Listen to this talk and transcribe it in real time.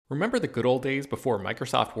Remember the good old days before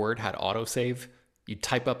Microsoft Word had autosave? You'd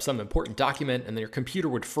type up some important document and then your computer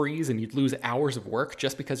would freeze and you'd lose hours of work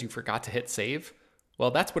just because you forgot to hit save?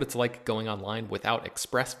 Well, that's what it's like going online without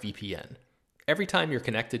ExpressVPN. Every time you're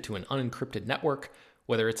connected to an unencrypted network,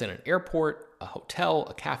 whether it's in an airport, a hotel,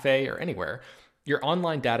 a cafe, or anywhere, your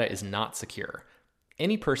online data is not secure.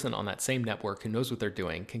 Any person on that same network who knows what they're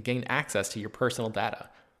doing can gain access to your personal data.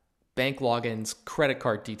 Bank logins, credit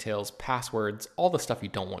card details, passwords, all the stuff you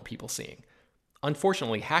don't want people seeing.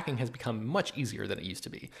 Unfortunately, hacking has become much easier than it used to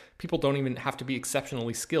be. People don't even have to be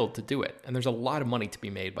exceptionally skilled to do it, and there's a lot of money to be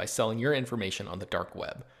made by selling your information on the dark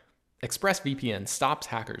web. ExpressVPN stops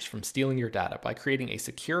hackers from stealing your data by creating a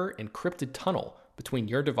secure, encrypted tunnel between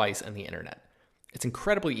your device and the internet. It's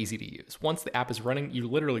incredibly easy to use. Once the app is running, you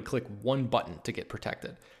literally click one button to get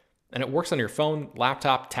protected. And it works on your phone,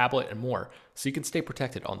 laptop, tablet, and more, so you can stay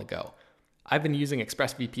protected on the go. I've been using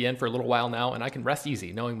ExpressVPN for a little while now, and I can rest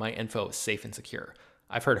easy knowing my info is safe and secure.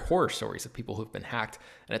 I've heard horror stories of people who've been hacked,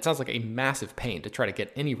 and it sounds like a massive pain to try to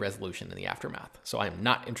get any resolution in the aftermath, so I am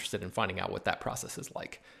not interested in finding out what that process is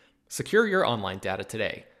like. Secure your online data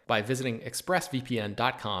today by visiting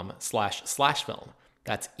expressvpn.com/film.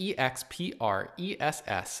 That's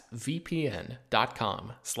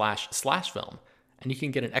expressvpn.com//film, and you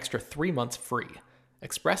can get an extra 3 months free.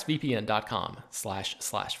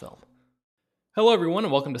 expressvpn.com//film. Hello, everyone,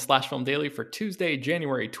 and welcome to Slash Film Daily for Tuesday,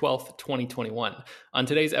 January 12th, 2021. On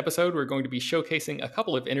today's episode, we're going to be showcasing a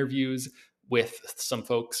couple of interviews with some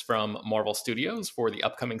folks from Marvel Studios for the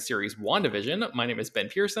upcoming series WandaVision. My name is Ben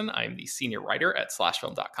Pearson. I'm the senior writer at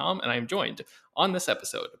slashfilm.com, and I am joined on this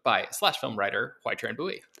episode by Slash Film writer Hoai-Tran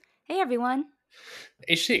Bui. Hey, everyone.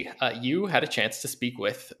 HT, you had a chance to speak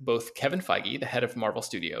with both Kevin Feige, the head of Marvel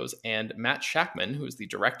Studios, and Matt Shakman, who is the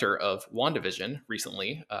director of WandaVision,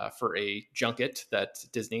 recently for a junket that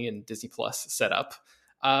Disney and Disney Plus set up.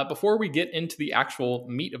 Before we get into the actual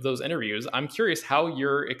meat of those interviews, I'm curious how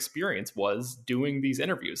your experience was doing these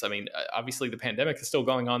interviews. I mean, obviously the pandemic is still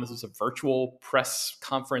going on. This was a virtual press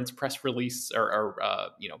conference, press release, or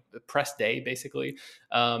press day, basically.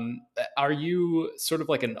 Are you sort of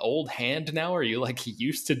like an old hand now? Are you like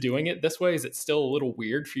used to doing it this way? Is it still a little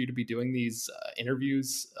weird for you to be doing these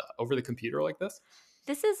interviews over the computer like this?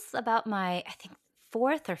 This is about my, I think,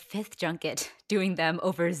 fourth or fifth junket doing them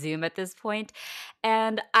over Zoom at this point.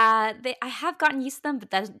 And I have gotten used to them,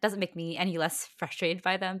 but that doesn't make me any less frustrated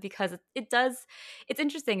by them because it's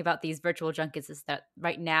interesting about these virtual junkets is that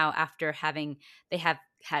right now, after they have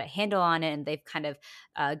had a handle on it and they've kind of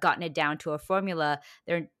gotten it down to a formula,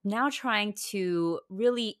 they're now trying to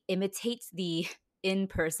really imitate the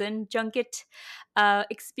in-person junket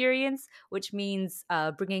experience, which means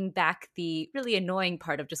bringing back the really annoying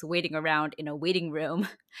part of just waiting around in a waiting room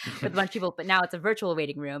with a bunch of people. But now it's a virtual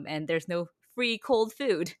waiting room and there's no free cold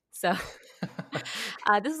food. So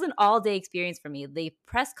this is an all-day experience for me. The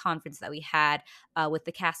press conference that we had with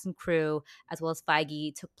the cast and crew, as well as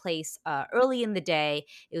Feige, took place early in the day.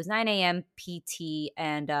 It was 9 a.m. PT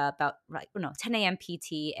and 10 a.m.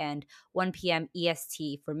 PT and 1 p.m.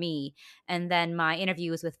 EST for me. And then my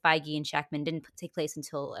interviews with Feige and Shakman didn't take place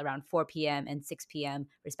until around 4 p.m. and 6 p.m.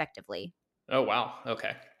 respectively. Oh, wow.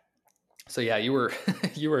 Okay. So yeah, you were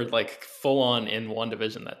you were like full on in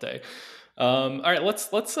WandaVision that day. All right,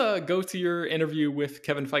 let's go to your interview with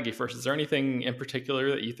Kevin Feige first. Is there anything in particular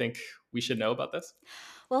that you think we should know about this?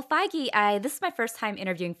 Well, Feige, this is my first time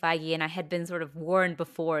interviewing Feige, and I had been sort of warned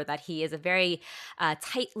before that he is a very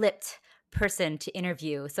tight-lipped person to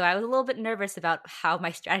interview. So I was a little bit nervous about how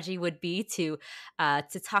my strategy would be to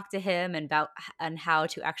talk to him and how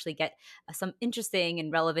to actually get some interesting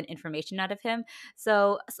and relevant information out of him.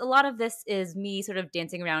 So a lot of this is me sort of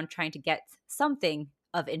dancing around trying to get something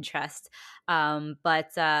of interest.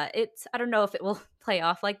 But I don't know if it will play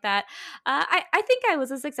off like that. I think I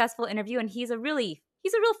was a successful interview, and he's a real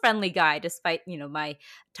friendly guy, despite my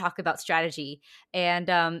talk about strategy. And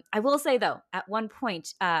I will say though, at one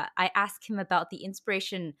point, I asked him about the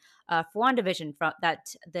inspiration for WandaVision from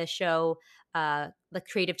that the show. The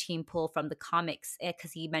creative team pull from the comics,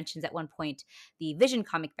 because he mentions at one point the Vision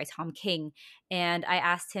comic by Tom King, and I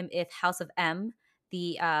asked him if House of M,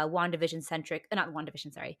 the Wanda Maximoff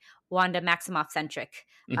centric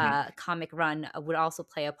comic run would also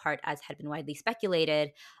play a part, as had been widely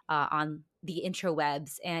speculated on the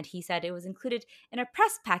interwebs. And he said it was included in a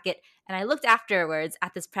press packet. And I looked afterwards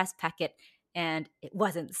at this press packet and it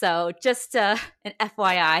wasn't. So just an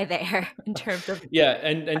FYI there in terms of yeah,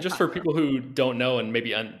 and just for people who don't know and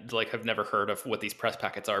maybe have never heard of what these press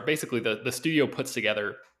packets are, basically the studio puts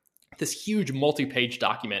together this huge multi-page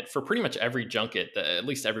document for pretty much every junket, at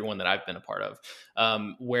least everyone that I've been a part of,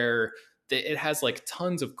 where it has like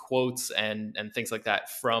tons of quotes and things like that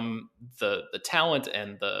from the talent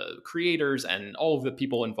and the creators and all of the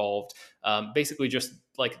people involved. Basically, just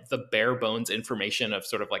like the bare bones information of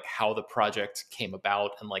sort of like how the project came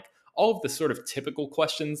about and like all of the sort of typical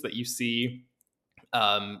questions that you see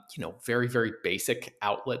very, very basic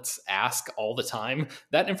outlets ask all the time.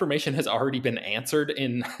 That information has already been answered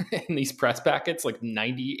in in these press packets, like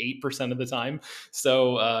 98% of the time.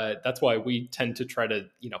 So that's why we tend to try to,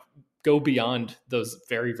 go beyond those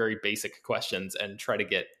very, very basic questions and try to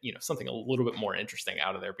get, something a little bit more interesting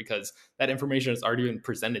out of there because that information has already been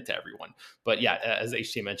presented to everyone. But yeah, as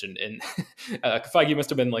HT mentioned, in Feige must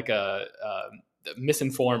have been like a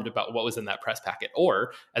misinformed about what was in that press packet,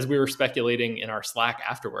 or as we were speculating in our Slack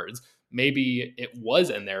afterwards, maybe it was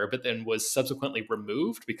in there but then was subsequently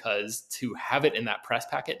removed because to have it in that press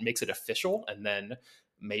packet makes it official, and then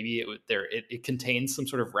maybe it contains some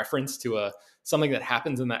sort of reference to something that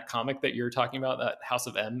happens in that comic that you're talking about, that House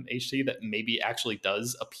of M HT, that maybe actually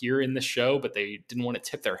does appear in the show but they didn't want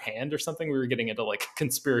to tip their hand or something. We were getting into like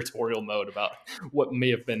conspiratorial mode about what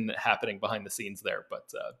may have been happening behind the scenes there,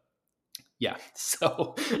 but yeah.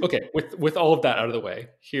 So, okay, with all of that out of the way,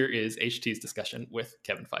 here is HT's discussion with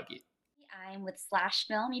Kevin Feige. I'm with Slash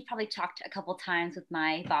Film. You've probably talked a couple times with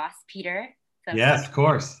my boss, Peter. So Yes, of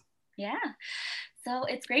course. yeah. So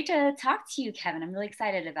it's great to talk to you, Kevin. I'm really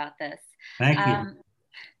excited about this. Thank you.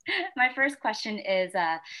 My first question is,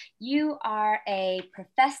 you are a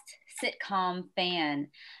professed sitcom fan.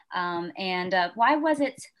 And why was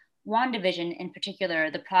it WandaVision in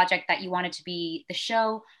particular, the project that you wanted to be the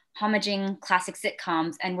show homaging classic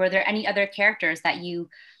sitcoms? And were there any other characters that you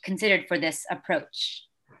considered for this approach?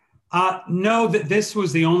 No, this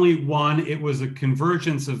was the only one. It was a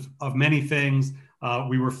convergence of many things.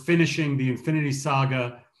 We were finishing the Infinity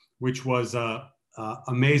Saga, which was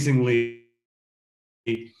amazingly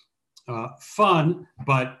fun,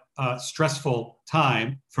 but stressful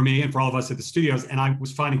time for me and for all of us at the studios. And I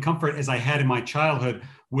was finding comfort, as I had in my childhood,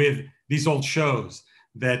 with these old shows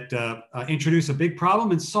that introduce a big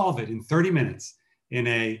problem and solve it in 30 minutes in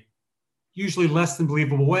a usually less than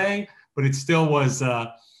believable way, but it still was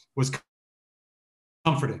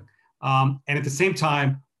comforting. And at the same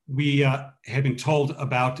time, we had been told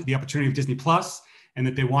about the opportunity of Disney Plus and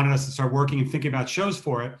that they wanted us to start working and thinking about shows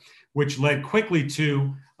for it, which led quickly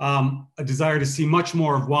to a desire to see much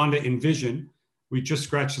more of Wanda in Vision. We just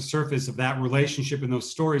scratched the surface of that relationship and those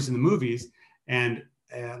stories in the movies. And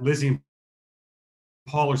Lizzie and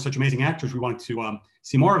Paul are such amazing actors. We wanted to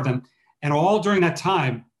see more of them. And all during that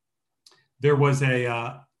time, there was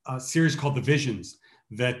a series called The Visions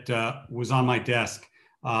that was on my desk,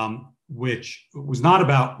 which was not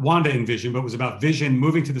about Wanda and Vision, but was about Vision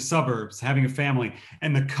moving to the suburbs, having a family.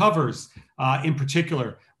 And the covers in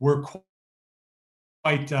particular were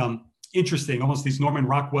quite interesting, almost these Norman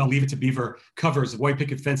Rockwell Leave It to Beaver covers of white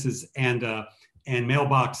picket fences and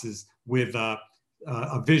mailboxes with a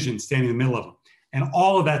Vision standing in the middle of them. And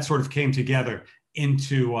all of that sort of came together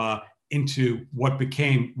into what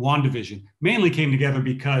became WandaVision. Mainly came together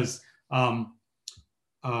because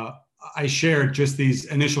I shared just these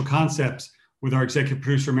initial concepts with our executive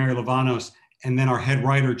producer, Mary Lavanos, and then our head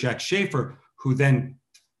writer, Jack Schaefer, who then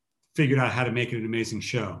figured out how to make it an amazing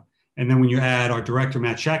show. And then when you add our director,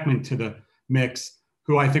 Matt Shackman, to the mix,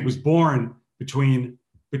 who I think was born between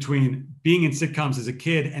being in sitcoms as a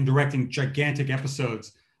kid and directing gigantic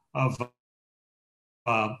episodes of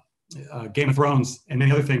Game of Thrones and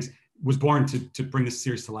many other things, was born to bring this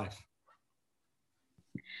series to life.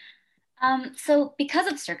 So because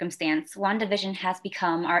of circumstance, WandaVision has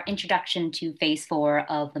become our introduction to Phase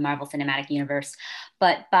 4 of the Marvel Cinematic Universe.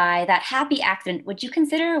 But by that happy accident, would you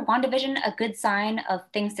consider WandaVision a good sign of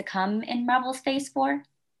things to come in Marvel's Phase 4?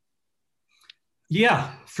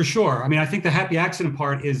 Yeah, for sure. I mean, I think the happy accident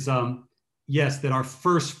part is, yes, that our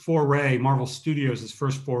first foray, Marvel Studios'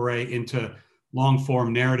 first foray into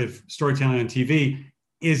long-form narrative storytelling on TV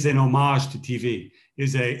is an homage to TV,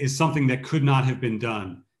 is something that could not have been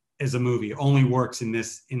done as a movie. It only works in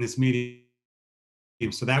this medium.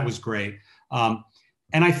 So that was great. And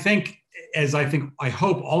I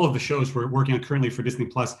hope all of the shows we're working on currently for Disney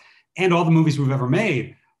Plus and all the movies we've ever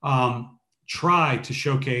made try to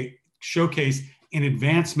showcase an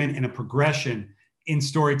advancement and a progression in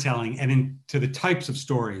storytelling and into the types of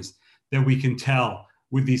stories that we can tell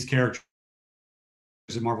with these characters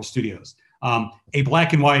at Marvel Studios. A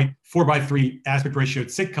black and white 4:3 aspect ratio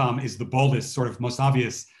sitcom is the boldest, sort of most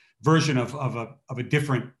obvious version of a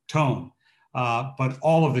different tone. But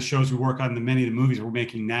all of the shows we work on, many of the movies we're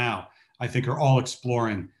making now, I think are all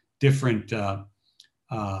exploring different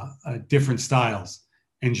styles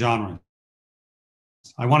and genres.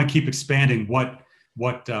 I want to keep expanding what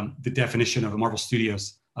the definition of a Marvel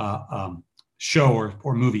Studios show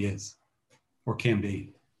or movie is or can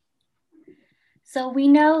be. So we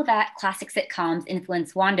know that classic sitcoms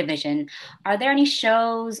influence WandaVision. Are there any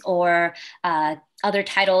shows or other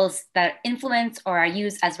titles that influence or are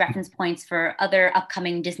used as reference points for other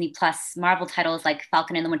upcoming Disney Plus Marvel titles like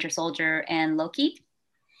Falcon and the Winter Soldier and Loki?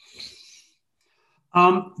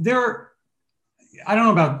 I don't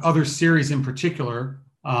know about other series in particular,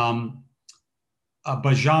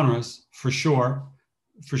 but genres for sure,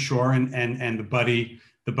 and the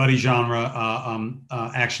buddy genre,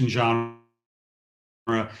 action genre.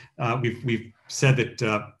 We've said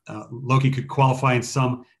that Loki could qualify in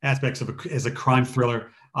some aspects as a crime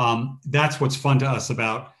thriller. That's what's fun to us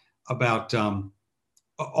about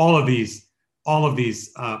all of these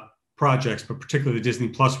projects, but particularly the Disney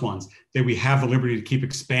Plus ones, that we have the liberty to keep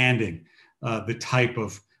expanding the type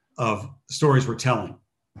of stories we're telling.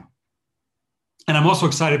 And I'm also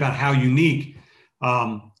excited about how unique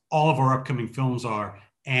all of our upcoming films are,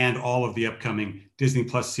 and all of the upcoming Disney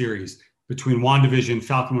Plus series. Between WandaVision,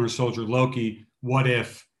 Falcon Winter Soldier, Loki, What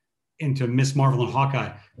If, into Miss Marvel and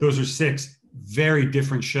Hawkeye. Those are 6 very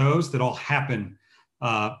different shows that all happen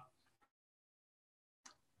to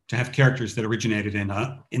have characters that originated in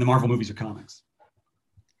the Marvel movies or comics.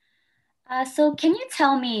 So can you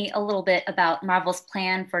tell me a little bit about Marvel's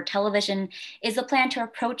plan for television? Is the plan to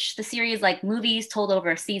approach the series like movies told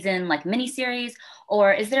over a season, like miniseries,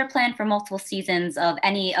 or is there a plan for multiple seasons of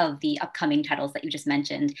any of the upcoming titles that you just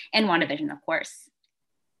mentioned, and WandaVision, of course?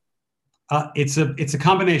 It's a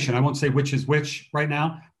combination. I won't say which is which right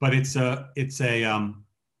now, but it's a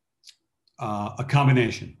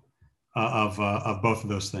combination of both of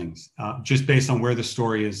those things, just based on where the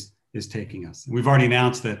story is taking us. And we've already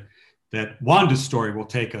announced that Wanda's story will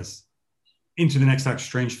take us into the next Doctor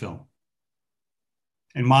Strange film.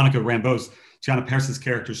 And Monica Rambeau's, Teyonah Parris'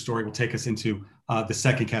 character's story will take us into the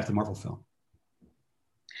second Captain Marvel film.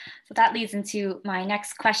 So that leads into my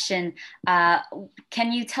next question.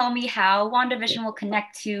 Can you tell me how WandaVision will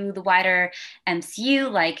connect to the wider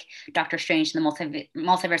MCU, like Doctor Strange and the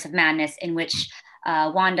Multiverse of Madness, in which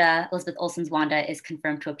Elizabeth Olsen's Wanda is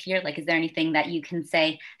confirmed to appear? Like, is there anything that you can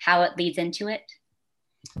say how it leads into it?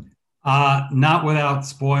 Not without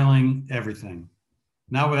spoiling everything,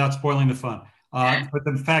 not without spoiling the fun. But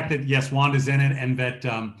the fact that, yes, Wanda's in it, and that,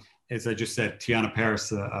 as I just said, Teyonah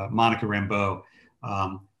Parris, Monica Rambeau,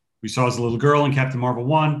 we saw as a little girl in Captain Marvel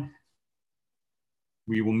 1.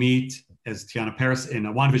 We will meet as Teyonah Parris in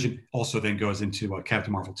WandaVision, also then goes into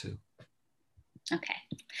Captain Marvel 2. Okay.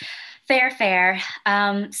 Fair.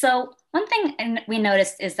 So one thing we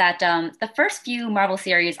noticed is that the first few Marvel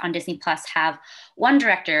series on Disney Plus have one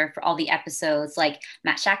director for all the episodes, like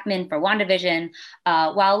Matt Shakman for WandaVision,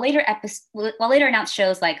 while later announced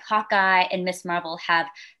shows like Hawkeye and Miss Marvel have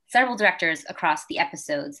several directors across the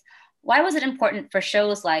episodes. Why was it important for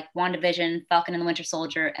shows like WandaVision, Falcon and the Winter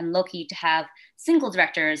Soldier, and Loki to have single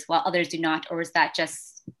directors while others do not, or is that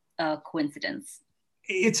just a coincidence?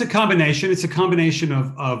 It's a combination. It's a combination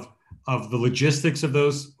of the logistics of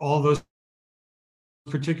all those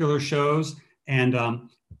particular shows, and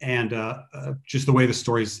just the way the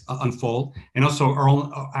stories unfold, and also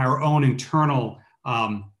our own internal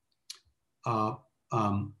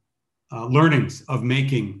learnings of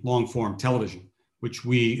making long form television, which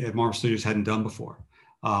we at Marvel Studios hadn't done before.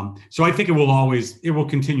 So I think it will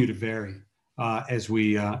continue to vary as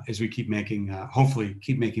we keep making, hopefully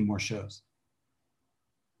keep making more shows.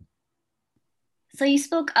 So you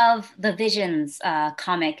spoke of the Visions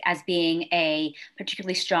comic as being a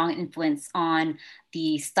particularly strong influence on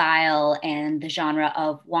the style and the genre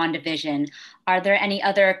of WandaVision. Are there any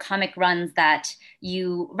other comic runs that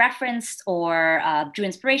you referenced or drew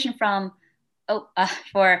inspiration from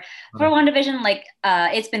for WandaVision? Like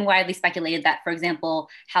it's been widely speculated that, for example,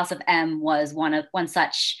 House of M was one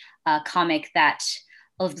such comic that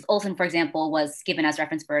Elizabeth Olsen, for example, was given as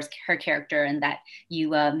reference for her character, and that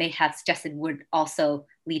you may have suggested would also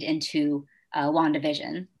lead into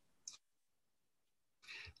WandaVision.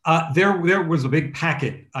 There was a big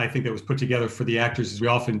packet, I think, that was put together for the actors, as we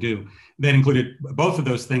often do, that included both of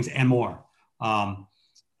those things and more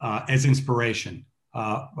as inspiration.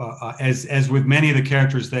 As with many of the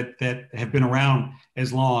characters that have been around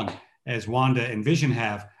as long as Wanda and Vision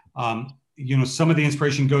have, some of the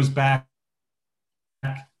inspiration goes back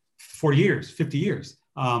 40 years, 50 years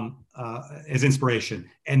as inspiration,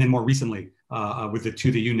 and then more recently with the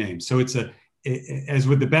two that you named. So it's as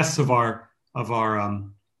with the best of our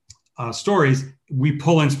stories, we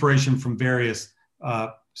pull inspiration from various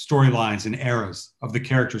storylines and eras of the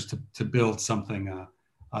characters to build something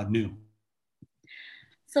new.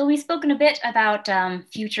 So we've spoken a bit about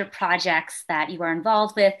future projects that you are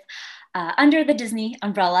involved with under the Disney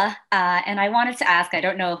umbrella. And I wanted to ask, I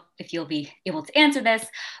don't know if you'll be able to answer this,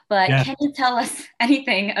 but Yeah. can you tell us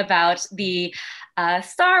anything about the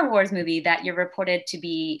Star Wars movie that you're reported to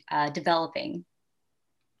be developing?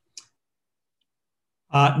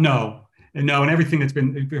 No, and everything that's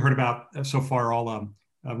been we heard about so far, all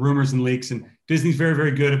rumors and leaks. And Disney's very,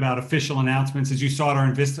 very good about official announcements. As you saw at our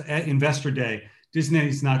Investor Day,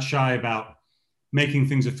 Disney's not shy about making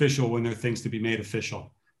things official when there are things to be made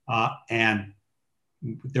official. And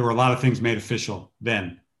there were a lot of things made official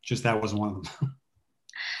then. Just that wasn't one of them.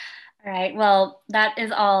 All right. Well, that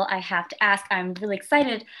is all I have to ask. I'm really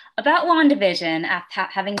excited about WandaVision after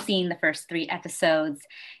having seen the first 3 episodes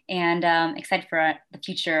and excited for the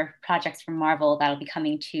future projects from Marvel that'll be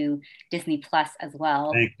coming to Disney Plus as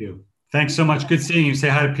well. Thank you. Thanks so much. Good seeing you. Say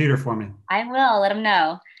hi to Peter for me. I will let him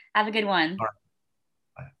know. Have a good one. All right.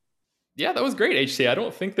 Yeah, that was great, HC. I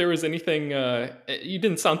don't think there was anything. You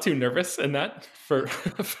didn't sound too nervous in that, for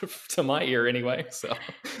to my ear anyway. So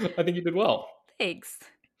I think you did well. Thanks.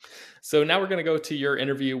 So now we're going to go to your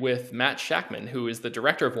interview with Matt Shakman, who is the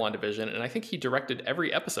director of WandaVision, and I think he directed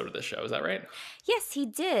every episode of this show. Is that right? Yes, he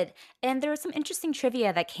did. And there was some interesting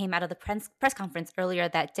trivia that came out of the press conference earlier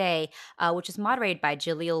that day, which was moderated by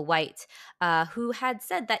Jaleel White, who had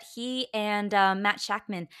said that he and Matt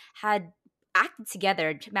Shakman had acted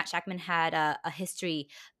together. Matt Shakman had a history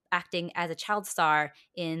acting as a child star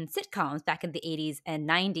in sitcoms back in the 80s and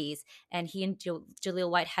 90s. And he and Jaleel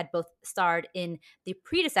White had both starred in the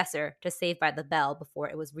predecessor to Saved by the Bell before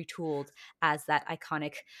it was retooled as that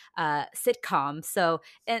iconic sitcom. So,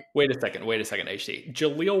 and wait a second, HC.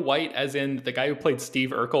 Jaleel White, as in the guy who played Steve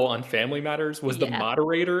Urkel on Family Matters, was the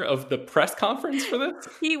moderator of the press conference for this?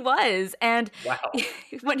 He was. And wow.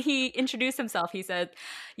 When he introduced himself, he said,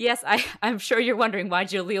 yes, I'm sure you're wondering why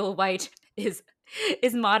Jaleel White is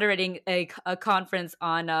moderating a conference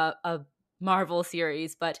on a Marvel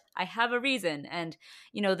series, but I have a reason. And,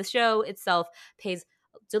 the show itself pays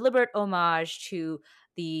deliberate homage to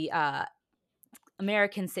the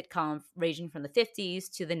American sitcom ranging from the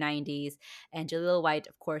 50s to the 90s. And Jaleel White,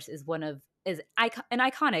 of course, is an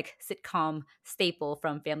iconic sitcom staple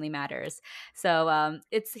from Family Matters. So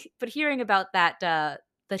but hearing about that,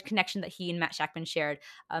 the connection that he and Matt Shakman shared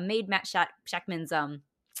made Matt Shakman's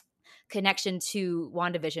connection to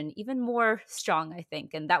WandaVision even more strong, I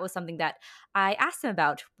think. And that was something that I asked him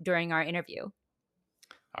about during our interview.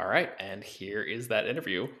 All right. And here is that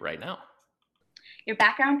interview right now. Your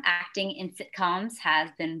background acting in sitcoms has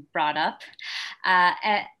been brought up.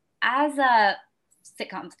 As an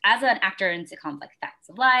actor in sitcoms like Facts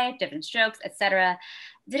of Life, Different Strokes, etc.,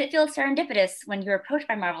 did it feel serendipitous when you were approached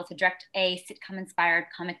by Marvel to direct a sitcom-inspired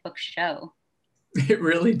comic book show? It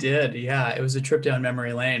really did. Yeah, it was a trip down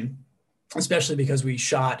memory lane, especially because we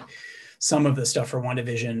shot some of the stuff for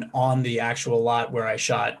WandaVision on the actual lot where I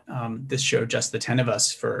shot this show, Just the 10 of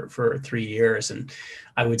Us, for 3 years. And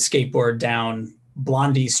I would skateboard down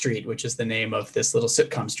Blondie Street, which is the name of this little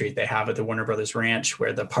sitcom street they have at the Warner Brothers Ranch,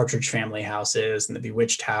 where the Partridge Family house is, and the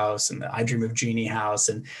Bewitched house, and the I Dream of Jeannie house.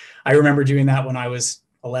 And I remember doing that when I was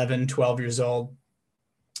 11, 12 years old.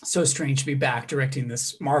 So strange to be back directing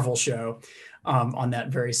this Marvel show on that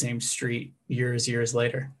very same street years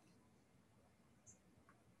later.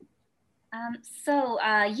 So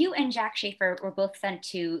you and Jack Schaefer were both sent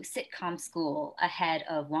to sitcom school ahead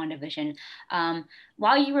of WandaVision.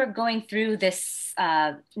 While you were going through this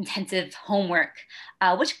intensive homework,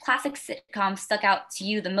 which classic sitcom stuck out to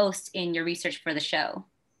you the most in your research for the show?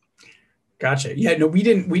 Gotcha. Yeah, no, we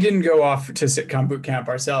didn't go off to sitcom boot camp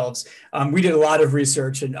ourselves. We did a lot of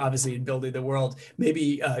research, and obviously in Building the World,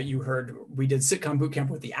 maybe you heard we did sitcom boot camp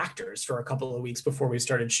with the actors for a couple of weeks before we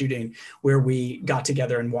started shooting, where we got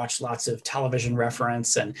together and watched lots of television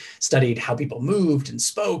reference and studied how people moved and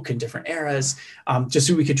spoke in different eras, just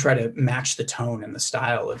so we could try to match the tone and the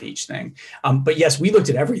style of each thing. But yes, we looked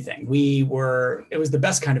at everything. It was the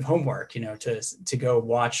best kind of homework, to go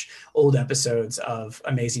watch old episodes of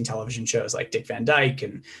amazing television shows like Dick Van Dyke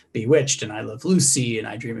and Bewitched and I Love Lucy and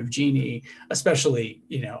I Dream of Jeannie, especially,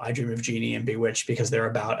 I Dream of Jeannie and Bewitched, because they're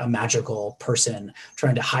about a magical person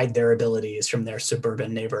trying to hide their abilities from their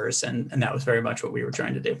suburban neighbors. And that was very much what we were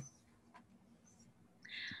trying to do.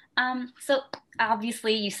 So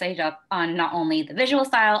obviously you studied up on not only the visual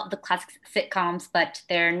style of the classic sitcoms, but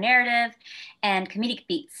their narrative and comedic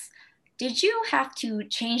beats. Did you have to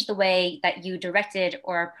change the way that you directed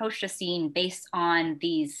or approached a scene based on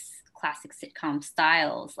these classic sitcom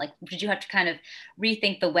styles? Like, did you have to kind of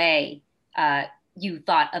rethink the way you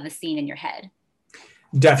thought of a scene in your head?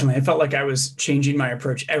 Definitely. I felt like I was changing my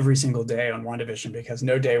approach every single day on WandaVision because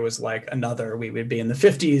no day was like another. We would be in the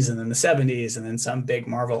 50s and then the 70s and then some big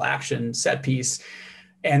Marvel action set piece.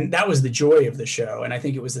 And that was the joy of the show. And I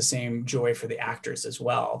think it was the same joy for the actors as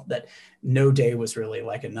well, that no day was really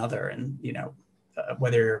like another. And,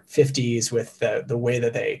 whether 50s with the way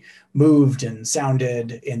that they moved and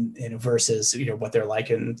sounded in versus, what they're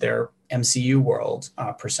like in their MCU world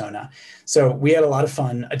persona. So we had a lot of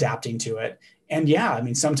fun adapting to it. And yeah, I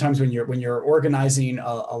mean, sometimes when you're organizing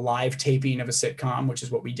a live taping of a sitcom, which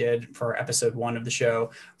is what we did for episode 1 of the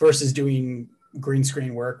show, versus doing green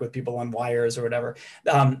screen work with people on wires or whatever,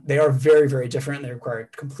 they are very, very different. They require a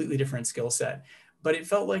completely different skill set. But it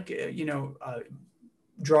felt like,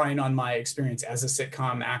 drawing on my experience as a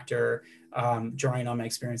sitcom actor, drawing on my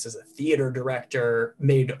experience as a theater director,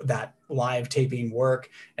 made that live taping work,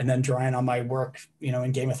 and then drawing on my work,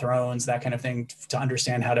 in Game of Thrones, that kind of thing, to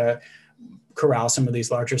understand how to corral some of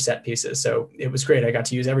these larger set pieces. So it was great. I got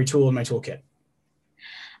to use every tool in my toolkit.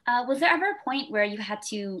 Was there ever a point where you had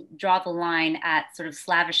to draw the line at sort of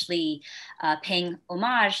slavishly paying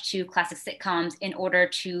homage to classic sitcoms in order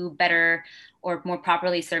to better or more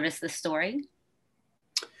properly service the story?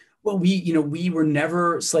 Well, we were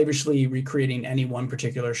never slavishly recreating any one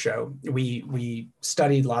particular show. We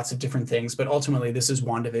studied lots of different things, but ultimately this is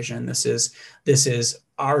WandaVision. This is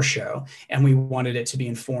our show, and we wanted it to be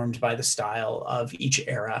informed by the style of each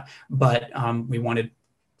era. But we wanted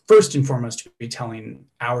first and foremost to be telling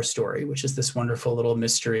our story, which is this wonderful little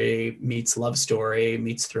mystery meets love story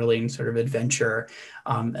meets thrilling sort of adventure,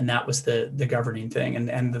 and that was the governing thing.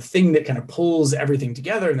 And the thing that kind of pulls everything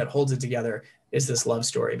together and that holds it together is this love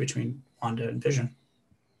story between Wanda and Vision.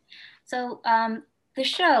 So the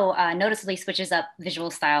show noticeably switches up visual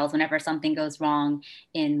styles whenever something goes wrong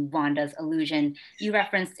in Wanda's illusion. You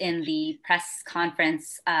referenced in the press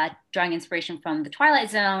conference drawing inspiration from the Twilight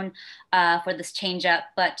Zone for this change up,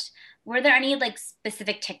 but were there any like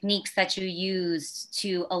specific techniques that you used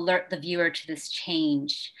to alert the viewer to this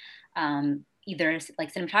change, either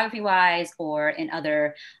like cinematography wise or in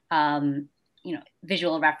other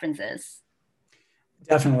visual references?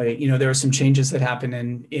 Definitely. There are some changes that happen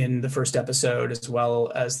in the first episode as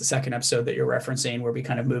well as the second episode that you're referencing, where we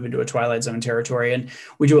kind of move into a Twilight Zone territory. And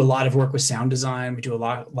we do a lot of work with sound design. We do a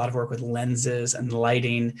lot of work with lenses and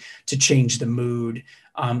lighting to change the mood,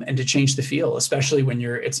 and to change the feel, especially when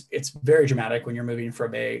it's very dramatic when you're moving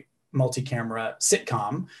from a multi-camera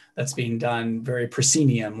sitcom that's being done very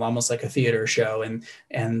proscenium, almost like a theater show,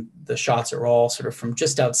 and the shots are all sort of from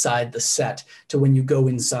just outside the set to when you go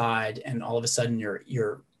inside and all of a sudden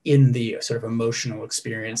you're in the sort of emotional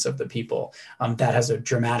experience of the people. That has a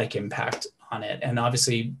dramatic impact on it, and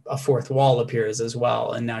obviously a fourth wall appears as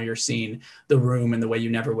well, and now you're seeing the room in the way you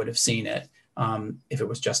never would have seen it if it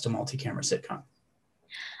was just a multi-camera sitcom.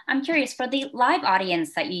 I'm curious, for the live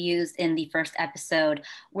audience that you used in the first episode,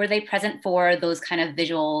 were they present for those kind of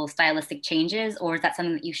visual stylistic changes, or is that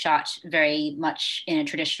something that you shot very much in a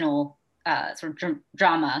traditional sort of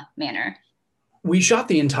drama manner? We shot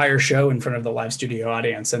the entire show in front of the live studio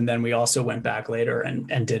audience, and then we also went back later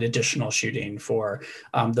and did additional shooting for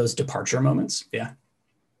those departure moments. Yeah.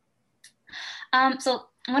 So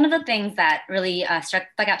one of the things that really stuck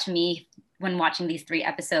out to me when watching these 3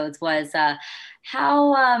 episodes was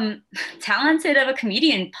how talented of a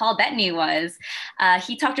comedian Paul Bettany was.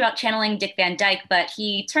 He talked about channeling Dick Van Dyke, but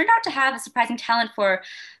he turned out to have a surprising talent for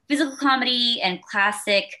physical comedy and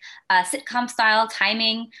classic sitcom style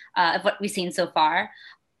timing of what we've seen so far.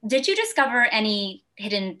 Did you discover any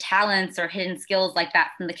hidden talents or hidden skills like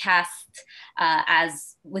that from the cast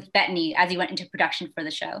as with Bettany as you went into production for the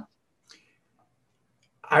show?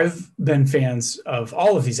 I've been fans of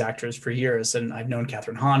all of these actors for years, and I've known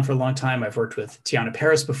Catherine Hahn for a long time. I've worked with Teyonah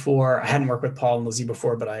Parris before. I hadn't worked with Paul and Lizzie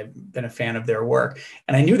before, but I've been a fan of their work.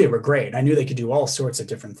 And I knew they were great. I knew they could do all sorts of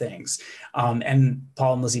different things. And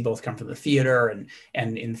Paul and Lizzie both come from the theater,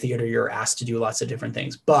 and in theater, you're asked to do lots of different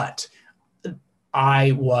things. But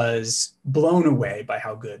I was blown away by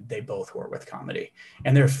how good they both were with comedy,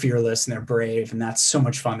 and they're fearless and they're brave. And that's so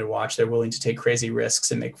much fun to watch. They're willing to take crazy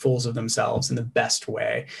risks and make fools of themselves in the best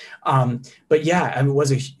way. But yeah, I mean,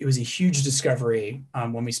 it was a huge discovery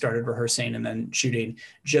when we started rehearsing and then shooting,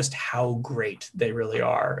 just how great they really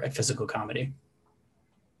are at physical comedy.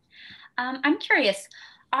 I'm curious,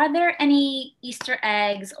 are there any Easter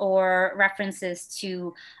eggs or references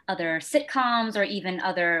to other sitcoms or even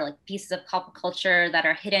other like pieces of pop culture that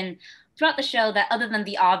are hidden throughout the show that, other than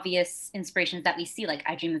the obvious inspirations that we see, like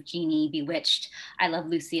I Dream of Jeannie, Bewitched, I Love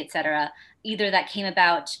Lucy, etc., either that came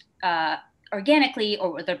about organically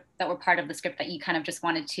or that were part of the script that you kind of just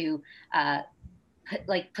wanted to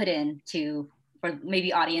put in to for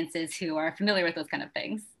maybe audiences who are familiar with those kind of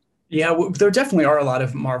things? Yeah, there definitely are a lot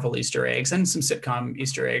of Marvel Easter eggs and some sitcom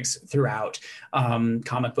Easter eggs throughout,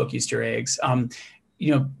 comic book Easter eggs.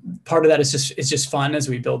 Part of that is just fun as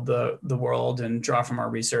we build the world and draw from our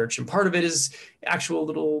research, and part of it is actual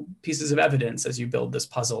little pieces of evidence as you build this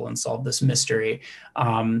puzzle and solve this mystery.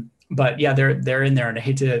 But yeah, they're in there, and I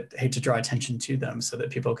hate to draw attention to them so that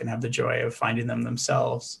people can have the joy of finding them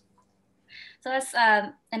themselves. So as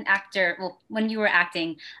an actor, well, when you were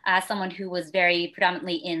acting, as someone who was very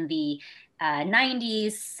predominantly in the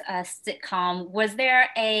 90s sitcom, was there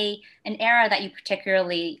an era that you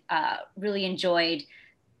particularly really enjoyed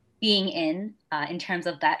being in terms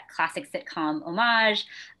of that classic sitcom homage?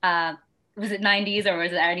 Was it 90s, or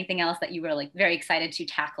was there anything else that you were like very excited to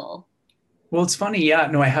tackle? Well, it's funny. Yeah,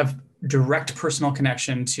 no, I have direct personal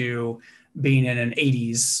connection to being in an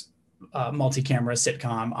 80s multi-camera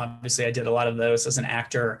sitcom. Obviously, I did a lot of those as an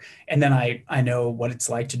actor, and then I know what it's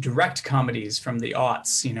like to direct comedies from the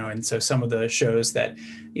aughts, and so some of the shows that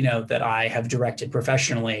that I have directed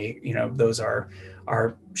professionally, those are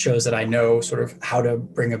shows that I know sort of how to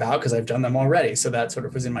bring about because I've done them already. So that sort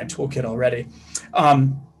of was in my toolkit already.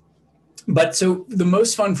 But so the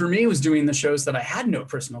most fun for me was doing the shows that I had no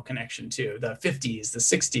personal connection to, the 50s, the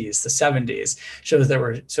 60s, the 70s, shows that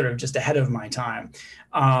were sort of just ahead of my time.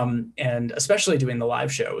 And especially doing the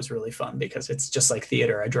live show was really fun because it's just like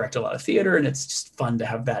theater. I direct a lot of theater, and it's just fun to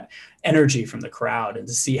have that energy from the crowd and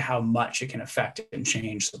to see how much it can affect and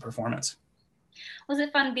change the performance. Was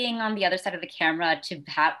it fun being on the other side of the camera to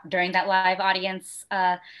have during that live audience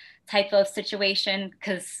type of situation?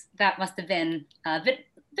 Because that must have been a bit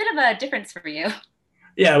of a difference for you.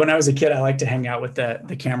 Yeah, when I was a kid, I liked to hang out with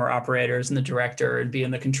the camera operators and the director and be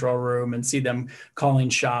in the control room and see them calling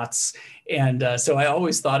shots. And so I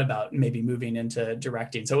always thought about maybe moving into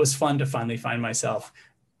directing. So it was fun to finally find myself,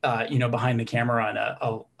 behind the camera on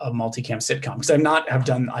a multicam sitcom, because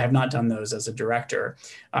I have not done those as a director.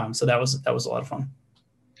 So that was a lot of fun.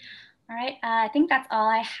 All right, I think that's all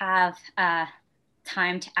I have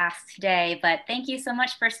time to ask today, but thank you so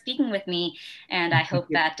much for speaking with me, and I hope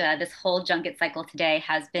that this whole junket cycle today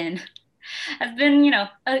has been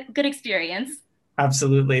a good experience.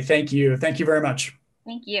 Absolutely. Thank you very much.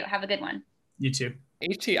 Thank you. Have a good one. You too.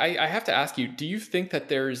 HT, I have to ask you, do you think that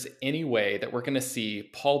there's any way that we're going to see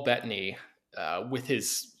Paul Bettany with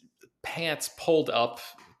his pants pulled up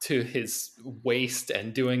to his waist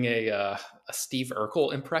and doing a Steve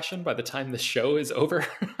Urkel impression by the time the show is over?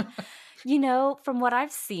 From what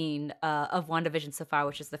I've seen of WandaVision so far,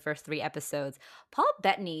 which is the first 3 episodes, Paul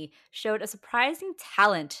Bettany showed a surprising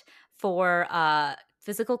talent for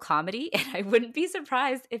physical comedy, and I wouldn't be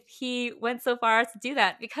surprised if he went so far as to do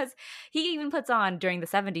that, because he even puts on, during the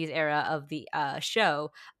 70s era of the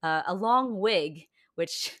show, a long wig,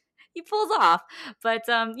 which he pulls off. But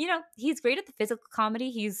he's great at the physical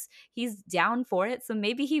comedy. He's down for it, so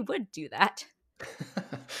maybe he would do that.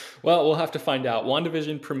 Well, we'll have to find out.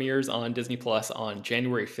 WandaVision premieres on Disney Plus on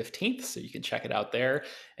January 15th, so you can check it out there.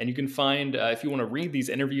 And you can find, if you want to read these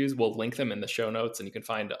interviews, we'll link them in the show notes, and you can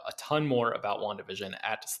find a ton more about WandaVision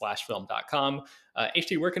at slashfilm.com.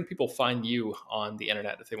 HT, where can people find you on the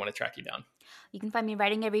internet if they want to track you down? You can find me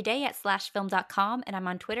writing every day at slashfilm.com, and I'm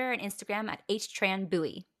on Twitter and Instagram at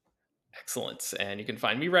htranbui. Excellent. And you can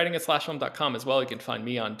find me writing at slashfilm.com as well. You can find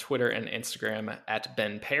me on Twitter and Instagram at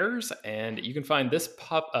Ben Pears. And you can find this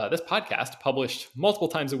podcast published multiple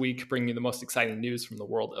times a week, bringing you the most exciting news from the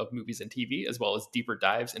world of movies and TV, as well as deeper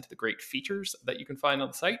dives into the great features that you can find on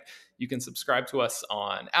the site. You can subscribe to us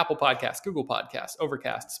on Apple Podcasts, Google Podcasts,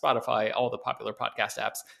 Overcast, Spotify, all the popular podcast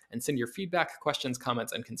apps, and send your feedback, questions,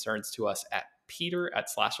 comments, and concerns to us at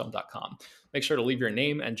peter@slashfilm.com. Make sure to leave your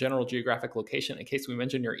name and general geographic location in case we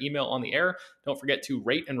mention your email on the air. Don't forget to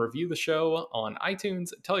rate and review the show on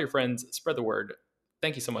iTunes. Tell your friends, spread the word.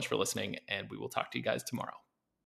 Thank you so much for listening, and we will talk to you guys tomorrow.